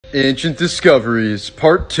Ancient Discoveries,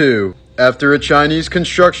 Part 2. After a Chinese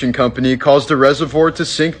construction company caused a reservoir to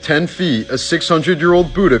sink 10 feet, a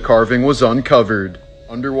 600-year-old Buddha carving was uncovered.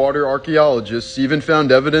 Underwater archaeologists even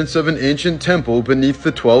found evidence of an ancient temple beneath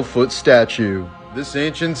the 12-foot statue. This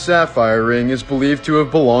ancient sapphire ring is believed to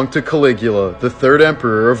have belonged to Caligula, the third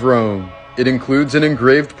emperor of Rome. It includes an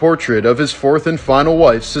engraved portrait of his fourth and final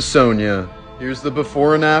wife, Caesonia. Here's the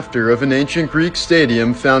before and after of an ancient Greek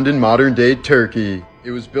stadium found in modern-day Turkey. It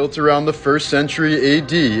was built around the 1st century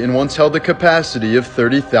AD and once held a capacity of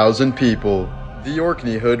 30,000 people. The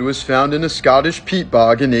Orkney hood was found in a Scottish peat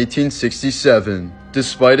bog in 1867.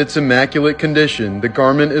 Despite its immaculate condition, the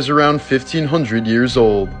garment is around 1,500 years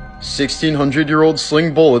old. 1,600-year-old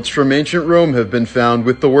sling bullets from ancient Rome have been found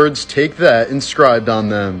with the words "Take that" inscribed on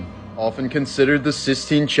them. Often considered the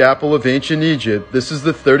Sistine Chapel of ancient Egypt, this is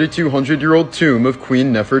the 3,200-year-old tomb of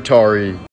Queen Nefertari.